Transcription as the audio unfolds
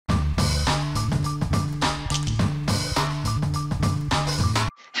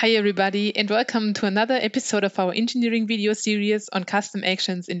Hi everybody, and welcome to another episode of our engineering video series on custom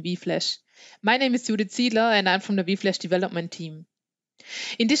actions in vFlash. My name is Judith Ziedler and I'm from the vFlash development team.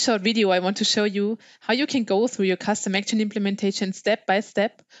 In this short video, I want to show you how you can go through your custom action implementation step by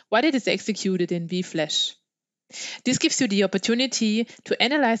step while it is executed in vFlash. This gives you the opportunity to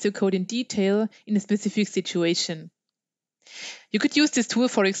analyze your code in detail in a specific situation. You could use this tool,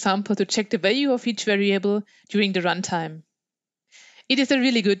 for example, to check the value of each variable during the runtime. It is a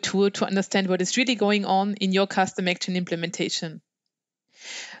really good tool to understand what is really going on in your custom action implementation.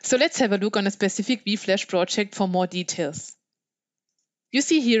 So let's have a look on a specific vFlash project for more details. You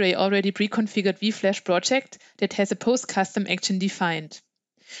see here a already pre-configured vFlash project that has a post custom action defined.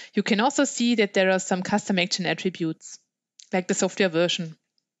 You can also see that there are some custom action attributes, like the software version.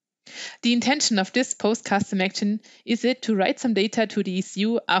 The intention of this post custom action is it to write some data to the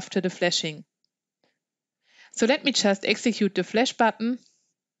ECU after the flashing. So let me just execute the flash button.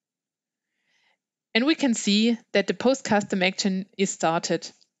 And we can see that the post custom action is started.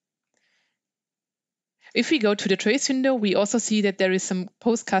 If we go to the trace window, we also see that there is some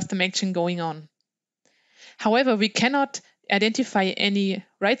post custom action going on. However, we cannot identify any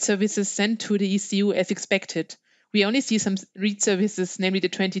write services sent to the ECU as expected. We only see some read services, namely the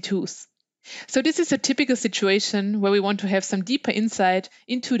 22s. So this is a typical situation where we want to have some deeper insight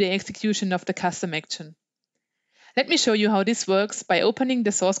into the execution of the custom action. Let me show you how this works by opening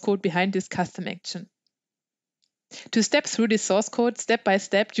the source code behind this custom action. To step through this source code step by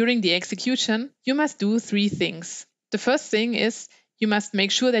step during the execution, you must do three things. The first thing is you must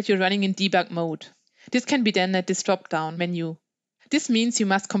make sure that you're running in debug mode. This can be done at this drop-down menu. This means you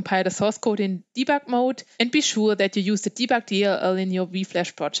must compile the source code in debug mode and be sure that you use the debug DLL in your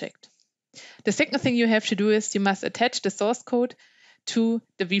vFlash project. The second thing you have to do is you must attach the source code to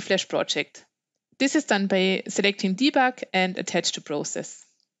the vFlash project. This is done by selecting debug and attach to process.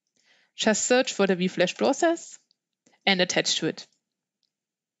 Just search for the vFlash process and attach to it.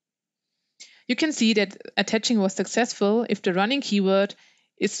 You can see that attaching was successful if the running keyword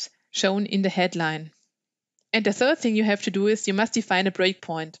is shown in the headline. And the third thing you have to do is you must define a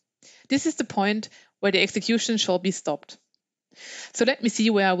breakpoint. This is the point where the execution shall be stopped. So let me see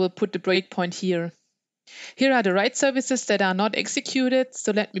where I will put the breakpoint here. Here are the write services that are not executed,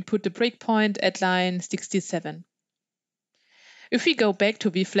 so let me put the breakpoint at line 67. If we go back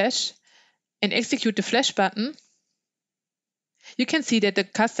to vFlash and execute the flash button, you can see that the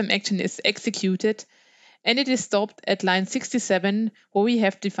custom action is executed and it is stopped at line 67 where we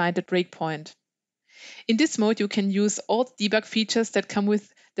have defined the breakpoint. In this mode, you can use all debug features that come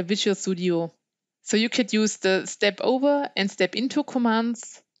with the Visual Studio. So you could use the step over and step into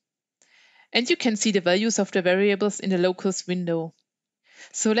commands, and you can see the values of the variables in the locals window.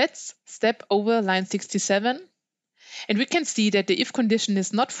 So let's step over line 67, and we can see that the if condition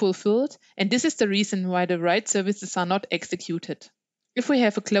is not fulfilled, and this is the reason why the write services are not executed. If we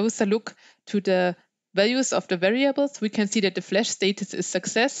have a closer look to the values of the variables, we can see that the flash status is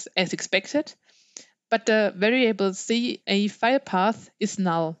success as expected, but the variable CA file path is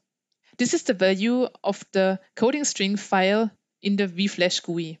null. This is the value of the coding string file in the vFlash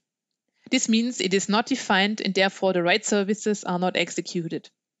GUI. This means it is not defined and therefore the write services are not executed.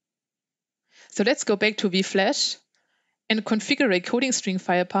 So let's go back to vFlash and configure a coding string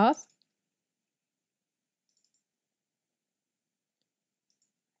file path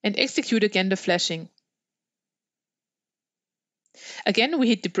and execute again the flashing. Again, we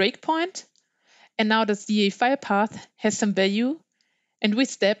hit the breakpoint, and now the CA file path has some value, and we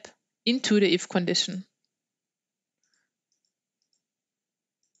step into the if condition.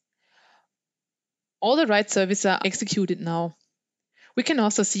 All the write services are executed now. We can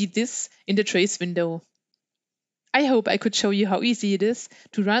also see this in the trace window. I hope I could show you how easy it is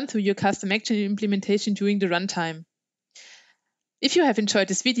to run through your custom action implementation during the runtime. If you have enjoyed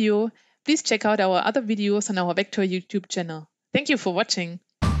this video, please check out our other videos on our Vector YouTube channel. Thank you for watching.